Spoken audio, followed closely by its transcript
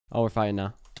Oh, we're fighting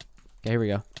now. Okay, here we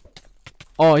go.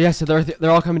 Oh, yes, so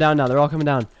they're all coming down now. They're all coming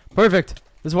down. Perfect.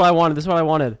 This is what I wanted. This is what I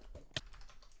wanted.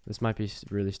 This might be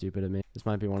really stupid of me. This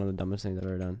might be one of the dumbest things I've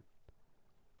ever done.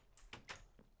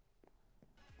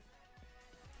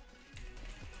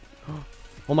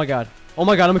 Oh my god. Oh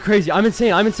my god, I'm crazy. I'm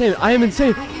insane. I'm insane. I am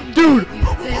insane. Dude!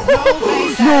 No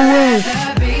way!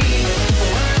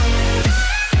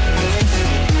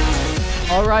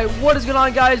 Alright, what is going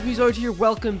on, guys? MeeZoid here.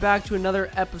 Welcome back to another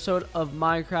episode of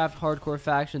Minecraft Hardcore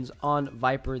Factions on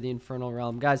Viper, the Infernal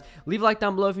Realm. Guys, leave a like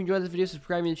down below if you enjoyed this video.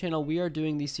 Subscribe to the channel. We are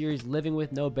doing the series Living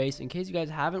with No Base. In case you guys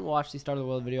haven't watched the Start of the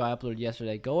World video I uploaded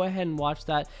yesterday, go ahead and watch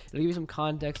that. It'll give you some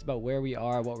context about where we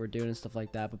are, what we're doing, and stuff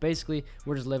like that. But basically,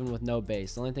 we're just living with no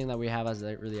base. The only thing that we have as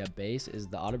really a base is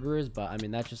the auto brewers, but I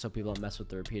mean, that's just so people don't mess with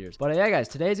the repeaters. But yeah, guys,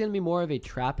 today's going to be more of a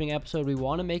trapping episode. We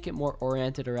want to make it more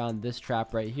oriented around this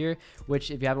trap right here, which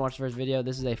if you haven't watched the first video,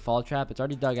 this is a fall trap. It's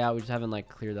already dug out. We just haven't like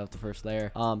cleared up the first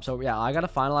layer. So yeah, I gotta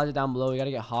finalize it down below. We gotta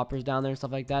get hoppers down there and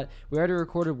stuff like that. We already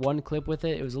recorded one clip with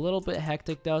it. It was a little bit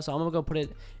hectic though, so I'm gonna go put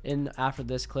it in after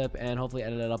this clip and hopefully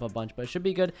edit it up a bunch, but it should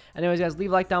be good. Anyways, guys,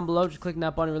 leave a like down below. Just clicking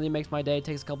that button really makes my day. It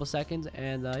takes a couple seconds,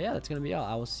 and yeah, that's gonna be all.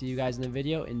 I will see you guys in the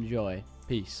video. Enjoy.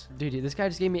 Peace. Dude, this guy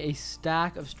just gave me a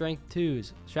stack of strength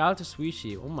 2s. Shout out to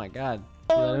Sweeshi. Oh my god.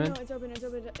 Oh no, it's open, it's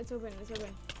open, it's open, it's open.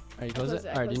 Alright, you close it?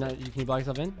 Alright, can you block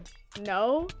yourself in?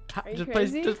 No. Are you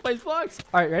crazy? Just place blocks.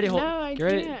 Alright, ready? Hold. No, I Get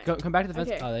ready. can't. Go, come back to the fence.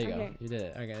 Okay, Oh, there you okay. go. You did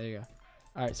it. Okay, there you go.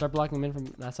 Alright, start blocking him in from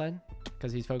that side.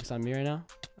 Because he's focused on me right now.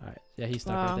 Alright. Yeah, he's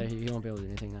stuck right there. He won't be able to do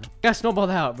anything now. Got snowballed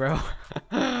out, bro.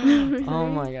 Oh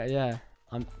my god, yeah.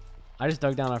 I just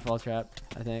dug down our fall trap,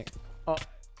 I think. Oh,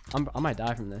 I might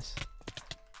die from this.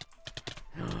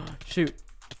 Shoot.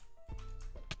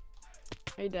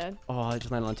 Are you dead? Oh, I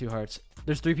just landed on 2 hearts.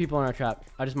 There's 3 people in our trap.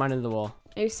 I just mined into the wall.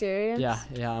 Are you serious? Yeah,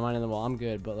 I mined in the wall. I'm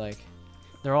good, but like,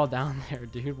 they're all down there,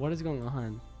 dude. What is going on?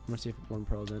 I'm gonna see if one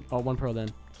pearl's in. Oh, 1 pearl in.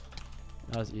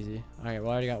 That was easy. Alright,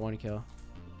 well, I already got 1 kill.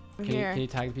 Can you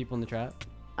tag the people in the trap?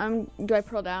 Do I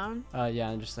pearl down? Yeah,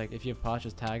 and just like, if you have pots,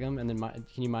 just tag them, and then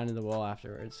can you mine in the wall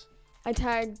afterwards? I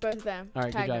tagged both of them.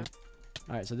 Alright, good job.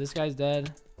 Alright, so this guy's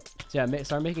dead. So yeah,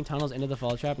 start making tunnels into the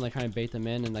fall trap and like trying to bait them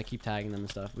in and like keep tagging them and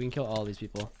stuff. We can kill all these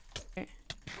people. Okay.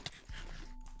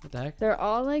 What the heck? They're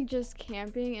all like just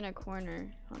camping in a corner.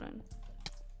 Hold on.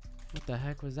 What the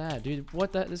heck was that, dude?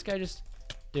 What the? This guy just,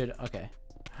 dude. Okay,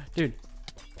 dude.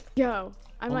 Yo,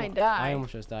 I might die. I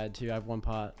almost just died too. I have 1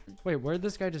 pot. Wait, where'd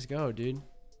this guy just go, dude?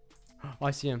 Oh,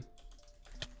 I see him.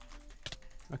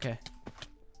 Okay.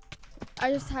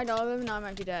 I just tagged all of them. Now I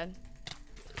might be dead.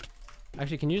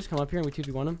 Actually, can you just come up here and we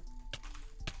 2v1 him?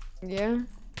 Yeah.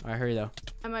 Alright, hurry though.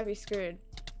 I might be screwed.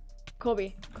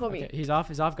 Colby. Okay, he's off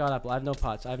god apple. I have no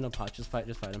pots. Just fight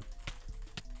him.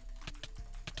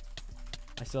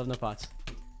 I still have no pots.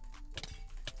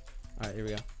 Alright, here we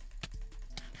go.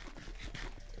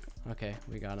 Okay,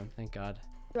 we got him. Thank God.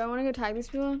 Do I want to go tag these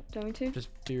people? Do you want me to? Just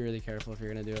be really careful if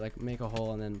you're gonna do it. Like, make a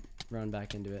hole and then run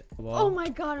back into it. Whoa. Oh my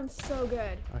god, I'm so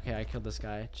good. Okay, I killed this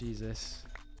guy. Jesus.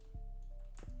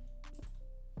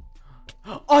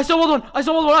 Oh, I stole one! I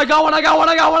got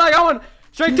one!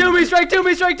 Strike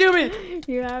to me!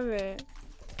 You have it.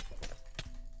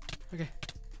 Okay.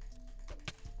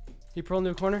 He pearled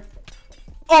into a corner.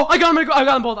 Oh, I got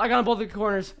him both. I got him both the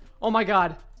corners. Oh my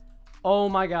god.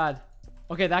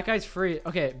 Okay, that guy's free.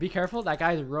 Okay, be careful. That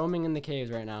guy's roaming in the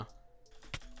caves right now.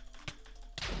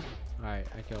 Alright,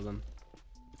 I killed him.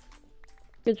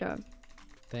 Good job.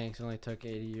 Thanks, it only took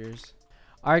 80 years.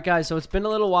 Alright guys, so it's been a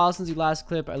little while since the last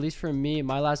clip. At least for me,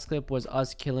 my last clip was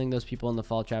us killing those people in the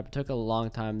fall trap. It took a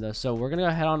long time though. So we're gonna go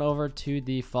head on over to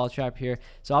the fall trap here.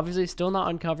 So obviously still not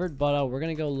uncovered, but we're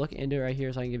gonna go look into it right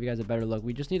here so I can give you guys a better look.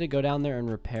 We just need to go down there and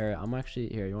repair it. I'm actually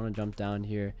here. You want to jump down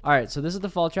here? Alright, so this is the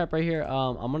fall trap right here.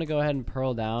 I'm gonna go ahead and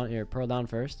pearl down here. Pearl down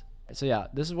first. So yeah,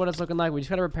 this is what it's looking like. We just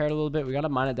gotta repair it a little bit. We gotta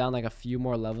mine it down like a few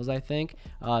more levels, I think,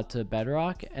 to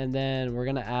bedrock, and then we're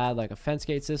gonna add like a fence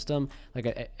gate system, like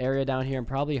an area down here, and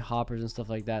probably hoppers and stuff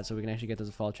like that, so we can actually get this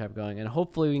fall trap going, and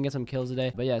hopefully we can get some kills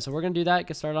today. But yeah, so we're gonna do that,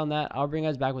 get started on that. I'll bring you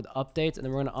guys back with updates, and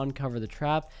then we're gonna uncover the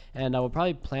trap, and we'll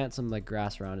probably plant some like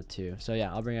grass around it too. So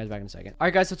yeah, I'll bring you guys back in a second. All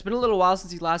right guys, so it's been a little while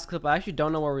since the last clip. I actually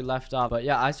don't know where we left off, but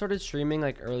yeah, I started streaming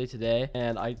like early today,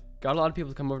 and I got a lot of people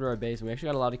to come over to our base, and we actually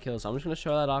got a lot of kills. So I'm just going to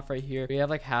show that off right here. We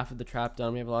have like half of the trap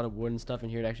done. We have a lot of wood and stuff in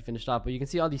here to actually finish off. But you can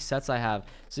see all these sets I have.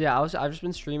 So yeah, I've just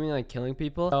been streaming like killing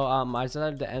people. So I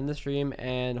decided to end the stream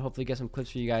and hopefully get some clips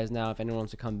for you guys now if anyone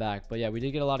wants to come back. But yeah, we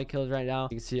did get a lot of kills right now.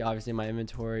 You can see obviously my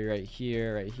inventory right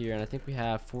here, and I think we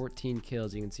have 14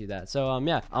 kills. You can see that. So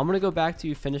yeah, I'm going to go back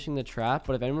to finishing the trap.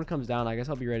 But if anyone comes down, I guess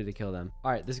I'll be ready to kill them.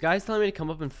 All right, this guy's telling me to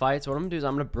come up and fight. So what I'm going to do is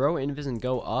I'm going to bro invis and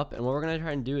go up. And what we're going to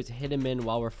try and do is hit him in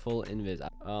while we're full invis.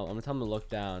 I'm gonna tell him to look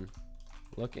down,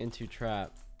 look into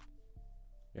trap.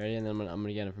 You ready? And then I'm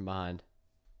gonna get him from behind.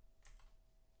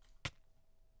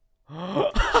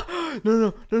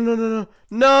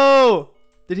 No!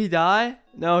 Did he die?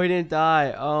 No, he didn't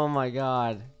die. Oh my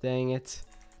god, dang it.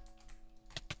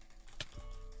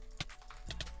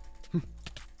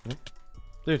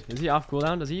 Dude, is he off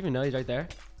cooldown? Does he even know he's right there?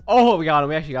 Oh, we got him.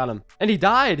 We actually got him. And he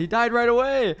died. He died right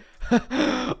away.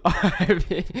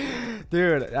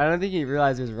 Dude, I don't think he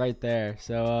realized he was right there.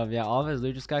 So, yeah, all of his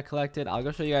loot just got collected. I'll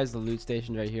go show you guys the loot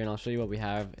station right here, and I'll show you what we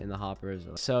have in the hoppers.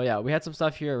 So, yeah, we had some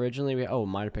stuff here originally. Oh,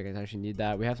 miner pick. I actually need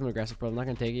that. We have some aggressive probe. I'm not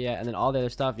going to take it yet. And then all the other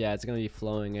stuff, yeah, it's going to be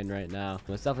flowing in right now.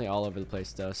 It's definitely all over the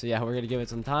place, though. So, yeah, we're going to give it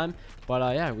some time.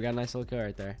 But, yeah, we got a nice little kill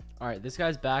right there. All right, this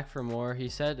guy's back for more. He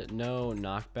said no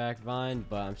knockback vine,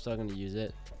 but I'm still going to use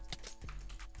it.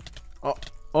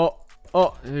 Oh,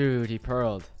 dude, he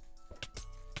pearled.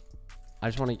 I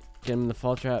just want to get him in the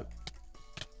fall trap.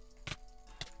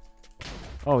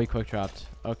 Oh, he quick trapped.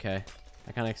 Okay.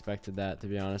 I kind of expected that, to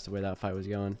be honest, the way that fight was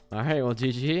going. All right, well,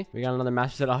 GG. We got another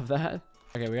match set off that.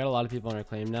 Okay, we got a lot of people on our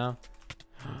claim now.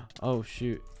 Oh,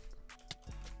 shoot.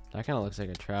 That kind of looks like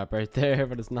a trap right there,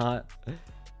 but it's not.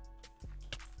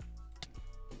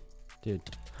 Dude.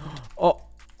 Oh,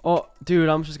 dude,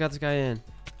 I almost just got this guy in.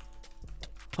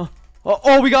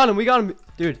 Oh, we got him.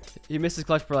 Dude, he missed his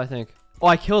clutch pearl, I think. Oh,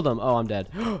 I killed him. Oh, I'm dead.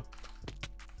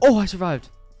 Oh, I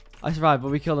survived, but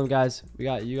we killed him, guys. You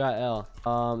got L.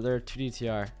 They're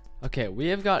 2DTR. Okay, we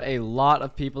have got a lot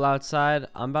of people outside.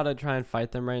 I'm about to try and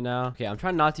fight them right now. Okay, I'm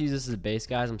trying not to use this as a base,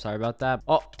 guys. I'm sorry about that.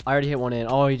 Oh, I already hit one in.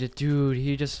 Oh, he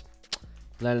just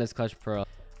landed his clutch pearl.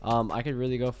 I could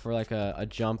really go for like a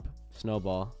jump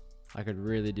snowball. I could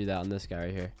really do that on this guy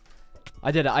right here.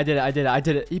 I did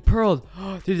it. He pearled.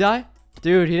 Did he die?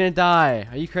 Dude, he didn't die.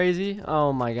 Are you crazy?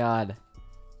 Oh my god.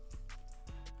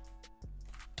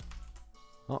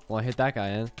 Oh, well, I hit that guy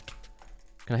in.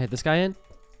 Can I hit this guy in?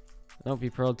 Nope, he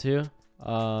pearled too.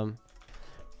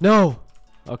 No.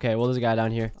 Okay, well, there's a guy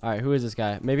down here. All right, who is this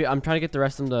guy? Maybe I'm trying to get the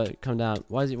rest of them to come down.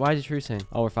 Why is he trucing?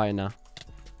 Oh, we're fighting now.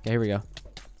 Okay, here we go.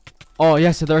 Oh,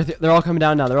 yes, so they're all coming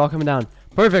down now. They're all coming down.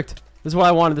 Perfect. This is what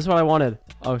I wanted.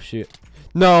 Oh, shoot.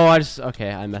 No,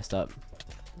 okay, I messed up.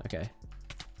 Okay.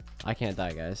 I can't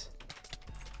die, guys.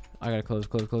 I gotta close.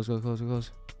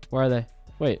 Where are they?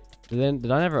 Wait,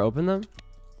 did I never open them?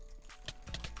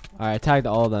 Alright, I tagged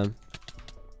all of them.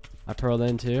 I pearled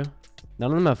in too.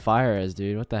 None of them have fire as,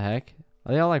 dude. What the heck?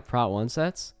 Are they all like Prot 1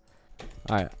 sets?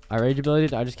 Alright, I rage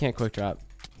ability. I just can't quick drop.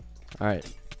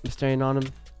 Alright, I'm staying on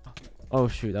him. Oh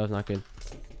shoot, that was not good.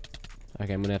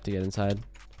 Okay, I'm gonna have to get inside.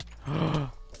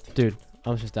 Dude, I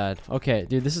almost just died. Okay,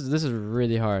 dude, this is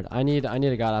really hard. I need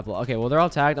a god apple. Okay, well, they're all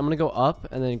tagged. I'm gonna go up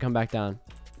and then come back down.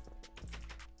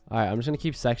 All right, I'm just gonna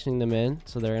keep sectioning them in,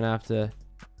 so they're gonna have to.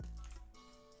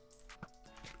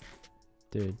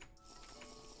 Dude,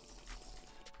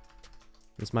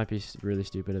 this might be really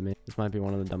stupid of me. This might be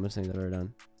one of the dumbest things I've ever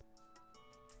done.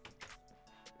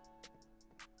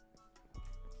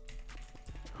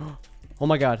 Oh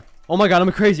my god,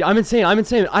 I'm crazy. I'm insane. I am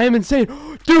insane,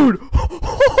 dude.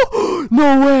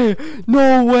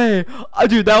 No way.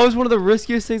 Dude, that was one of the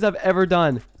riskiest things I've ever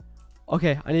done.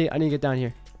 Okay, I need to get down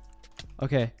here.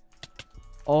 Okay.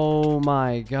 Oh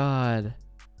my god.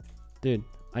 Dude,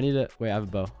 I need to wait, I have a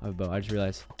bow. I just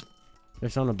realized.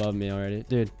 There's someone above me already.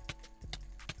 Dude.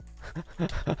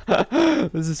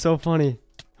 This is so funny.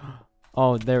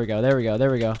 Oh, there we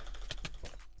go.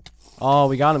 Oh,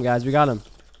 we got him, guys. We got him.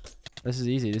 This is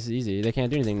easy. They can't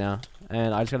do anything now.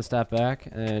 And I just gotta step back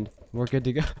and we're good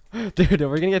to go. Dude,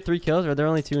 we're gonna get 3 kills, or there are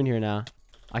only 2 in here now.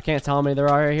 I can't tell how many there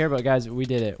are right here, but guys, we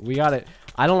did it. We got it.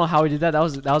 I don't know how we did that. That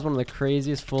was one of the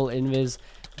craziest full invis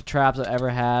traps I've ever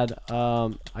had. I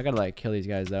gotta like kill these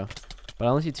guys though. But I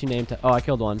only see 2 name tags. Oh, I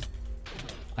killed one.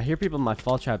 I hear people in my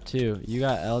fall trap too. You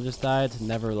got L just died.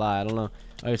 Never lie. I don't know.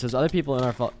 Okay, so there's other people in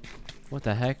our fall. What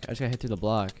the heck? I just got hit through the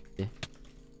block.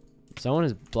 Someone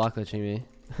is block glitching me.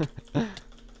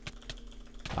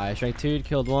 Alright, strike 2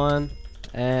 killed 1.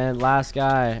 And last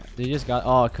guy, they just got,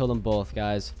 oh, killed them both,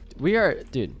 guys. We are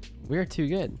too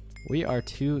good. We are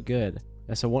too good.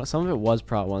 Yeah, so some of it was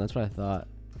Prot 1. That's what I thought.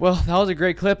 Well, that was a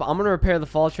great clip. I'm going to repair the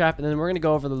fall trap, and then we're going to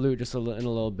go over the loot just in a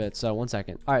little bit. So, 1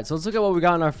 second. All right, so let's look at what we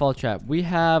got in our fall trap. We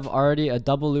have already a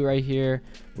double loot right here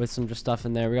with some just stuff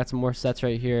in there. We got some more sets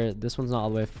right here. This one's not all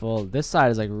the way full. This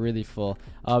side is like really full.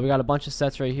 We got a bunch of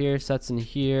sets right here, sets in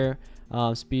here.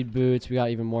 Speed boots. We got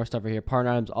even more stuff right here.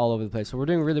 Partner items all over the place. So we're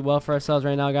doing really well for ourselves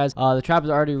right now, guys. The trap is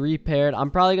already repaired. I'm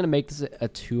probably gonna make this a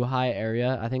too high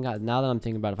area. I think now that I'm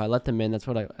thinking about it, if I let them in, it's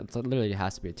literally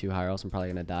has to be a too high, or else I'm probably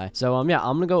gonna die. So yeah,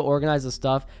 I'm gonna go organize the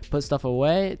stuff, put stuff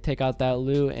away, take out that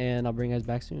loot, and I'll bring you guys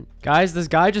back soon. Guys, this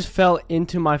guy just fell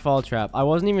into my fall trap. I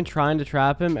wasn't even trying to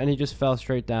trap him, and he just fell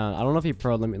straight down. I don't know if he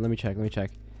pro'd. Let me check.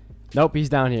 Nope, he's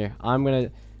down here. I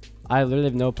literally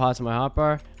have no pots in my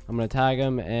hotbar. I'm going to tag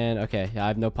him, and okay, yeah, I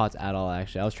have no pots at all,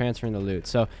 actually. I was transferring the loot.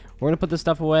 So we're going to put this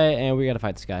stuff away, and we got to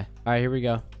fight this guy. All right, here we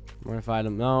go. We're going to fight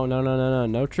him.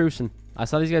 No trucing. I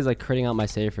saw these guys, like, critting out my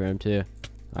save for him, too.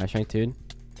 All right, Shank Dude.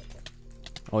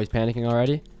 Oh, he's panicking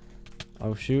already.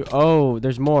 Oh, shoot. Oh,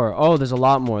 there's more. Oh, there's a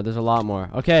lot more.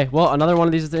 Okay, well, another one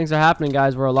of these things are happening,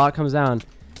 guys, where a lot comes down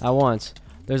at once.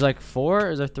 There's, like, 4.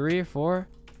 Is there 3 or 4?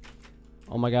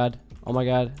 Oh, my God.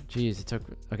 Jeez, it took.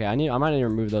 Okay, I might need to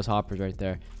remove those hoppers right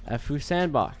there. FU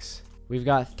sandbox. We've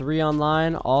got 3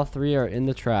 online. All 3 are in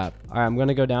the trap. All right, I'm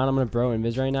gonna go down. I'm gonna bro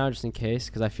invis right now just in case,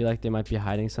 because I feel like they might be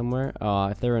hiding somewhere. Oh,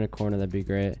 if they were in a corner, that'd be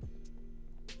great.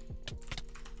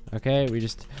 Okay, we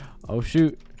just. Oh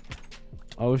shoot.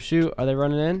 Are they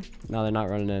running in? No, they're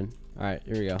not running in. All right,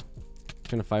 here we go.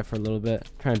 Just gonna fight for a little bit.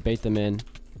 Try and bait them in.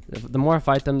 The more I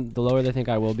fight them, the lower they think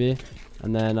I will be,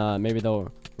 and then maybe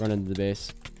they'll run into the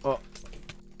base. Oh,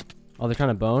 they're trying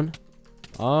to bone?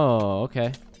 Oh,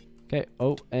 okay.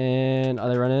 Oh, and are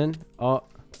they running in? Oh.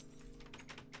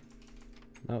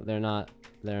 No, they're not.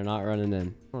 They're not running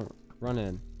in. Run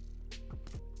in.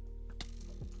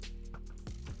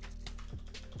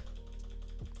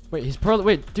 Wait, he's pro.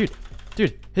 Wait, dude.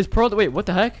 His pro. Wait, what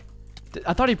the heck?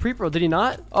 I thought he pre-pro. Did he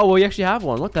not? Oh, well, we actually have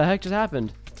one. What the heck just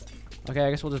happened? Okay, I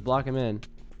guess we'll just block him in.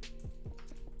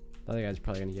 The other guy's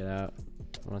probably going to get out.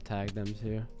 I want to tag them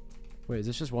too. Wait, is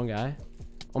this just one guy?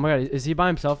 Oh my god, is he by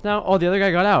himself now? Oh, the other guy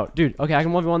got out. Dude, okay, I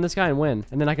can 1v1 this guy and win.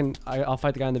 And then I'll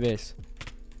fight the guy in the base.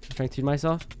 I'm trying to team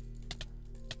myself.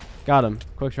 Got him.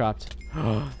 Quick dropped.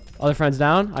 Other friends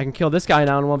down. I can kill this guy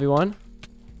now in 1v1.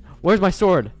 Where's my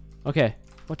sword? Okay.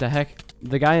 What the heck?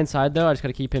 The guy inside, though, I just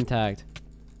gotta keep him tagged.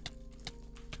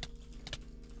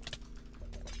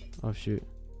 Oh, shoot.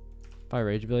 Fire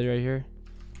rage ability right here.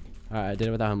 Alright, I did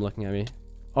it without him looking at me.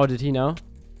 Oh, did he know?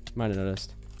 Might have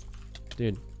noticed.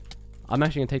 Dude, I'm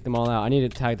actually gonna take them all out. I need to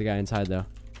tag the guy inside though.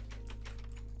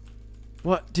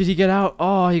 What? Did he get out?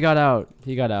 Oh, he got out.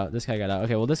 This guy got out.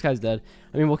 Okay, well, this guy's dead.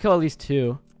 I mean, we'll kill at least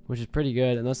 2, which is pretty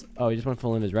good. Unless, oh, he just went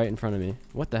full invis right in front of me.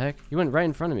 What the heck? He went right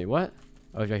in front of me. What?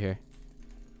 Oh, he's right here.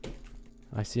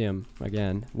 I see him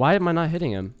again. Why am I not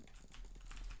hitting him?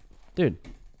 Dude.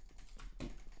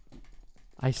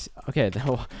 Okay, I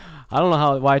don't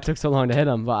know why it took so long to hit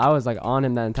him, but I was like on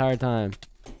him that entire time.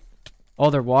 Oh,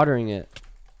 they're watering it.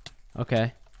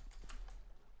 Okay.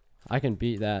 I can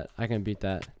beat that.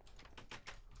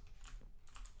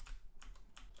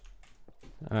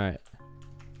 Alright.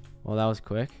 Well, that was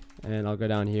quick. And I'll go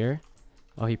down here.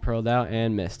 Oh, he pearled out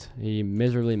and missed. He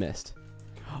miserably missed.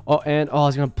 Oh, and I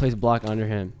was going to place a block under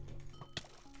him.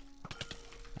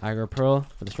 Aggro pearl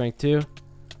for the strength 2.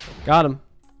 Got him.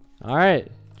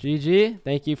 Alright. GG.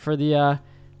 Thank you for the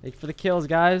kills,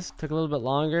 guys. Took a little bit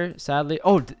longer, sadly.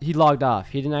 Oh, he logged off.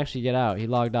 He didn't actually get out. He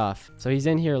logged off. So he's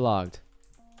in here logged.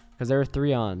 Because there were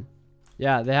 3 on.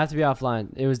 Yeah, they have to be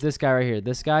offline. It was this guy right here.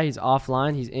 This guy, he's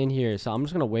offline. He's in here. So I'm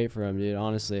just going to wait for him, dude,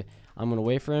 honestly. I'm going to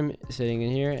wait for him sitting in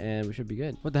here, and we should be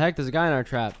good. What the heck? There's a guy in our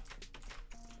trap.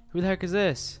 Who the heck is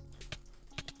this?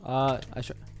 I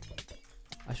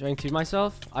shrank to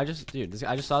myself. I just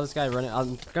saw this guy running.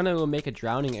 I'm gonna make a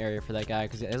drowning area for that guy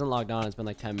because it hasn't logged on. It's been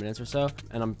like 10 minutes or so,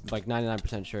 and I'm like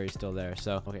 99% sure he's still there.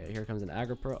 So okay, here comes an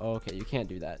aggro pro. Oh, okay, you can't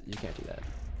do that.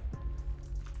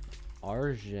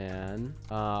 Arjan.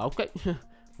 Okay.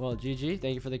 Well, GG.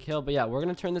 Thank you for the kill. But yeah, we're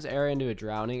gonna turn this area into a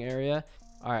drowning area.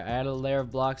 All right, I added a layer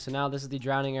of blocks, so now this is the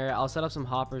drowning area. I'll set up some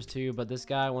hoppers too, but this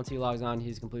guy, once he logs on,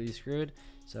 he's completely screwed.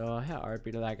 So yeah,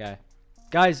 RP to that guy.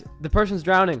 Guys, the person's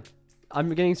drowning. I'm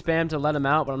getting spammed to let him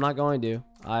out, but I'm not going to.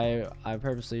 I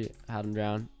purposely had him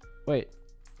drown. Wait.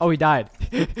 Oh, he died.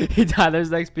 He died. There's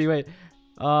the XP. Wait.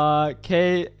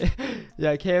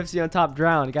 Yeah, KFC on top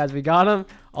drowned. Guys, we got him.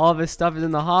 All of his stuff is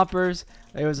in the hoppers.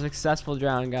 It was a successful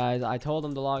drown, guys. I told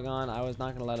him to log on. I was not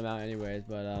going to let him out anyways,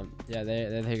 but yeah,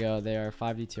 there they go. They are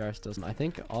 5 DTR still. I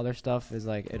think all their stuff is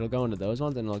like, it'll go into those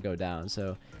ones and it'll go down.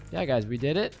 So yeah, guys, we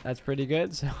did it. That's pretty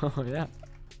good. So yeah.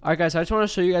 Alright guys, so I just want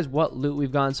to show you guys what loot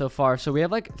we've gotten so far. So we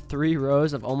have like 3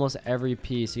 rows of almost every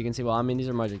piece. You can see, well, I mean, these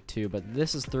are more like 2, but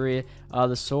this is 3.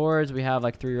 The swords, we have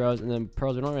like 3 rows, and then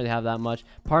pearls, we don't really have that much.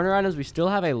 Partner items, we still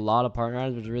have a lot of partner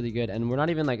items, which is really good, and we're not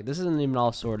even like, this isn't even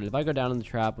all sorted. If I go down in the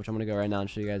trap, which I'm going to go right now and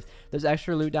show you guys, there's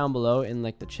extra loot down below in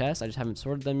like the chest. I just haven't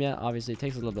sorted them yet. Obviously, it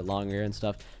takes a little bit longer and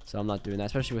stuff, so I'm not doing that,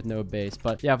 especially with no base.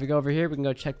 But yeah, if we go over here, we can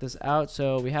go check this out.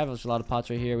 So we have a lot of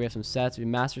pots right here. We have some sets. We have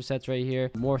master sets right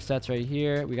here, more sets right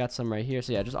here. We got some right here.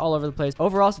 So yeah, just all over the place.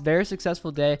 Overall, it's a very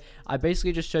successful day. I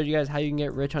basically just showed you guys how you can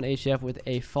get rich on HCF with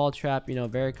a fall trap, you know,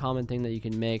 very common thing that you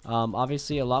can make.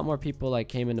 Obviously a lot more people like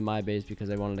came into my base because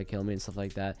they wanted to kill me and stuff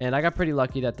like that, and I got pretty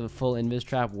lucky that the full invis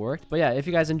trap worked. But yeah, if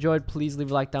you guys enjoyed, please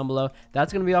leave a like down below.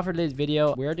 That's gonna be all for today's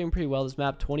video. We are doing pretty well this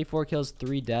map, 24 kills,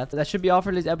 3 deaths. That should be all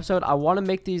for today's episode. I want to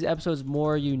make these episodes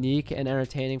more unique and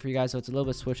entertaining for you guys, so it's a little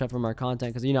bit switch up from our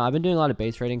content, because you know I've been doing a lot of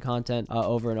base rating content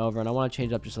over and over, and I want to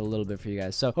change up just a little bit for you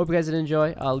guys. So hope you guys did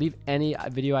enjoy. Leave any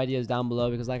video ideas down below,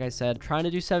 because like I said, I'm trying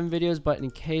to do 7 videos, but in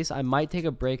case, I might take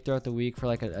a break throughout the week for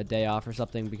like a day off or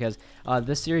something, because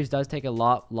this series does take a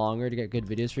lot longer to get good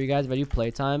videos for you guys. If I do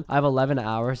playtime, I have 11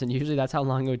 hours, and usually that's how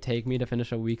long it would take me to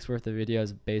finish a week's worth of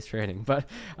videos base trading. But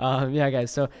yeah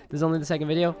guys, so this is only the second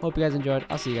video. Hope you guys enjoyed.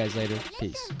 I'll see you guys later.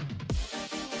 Peace.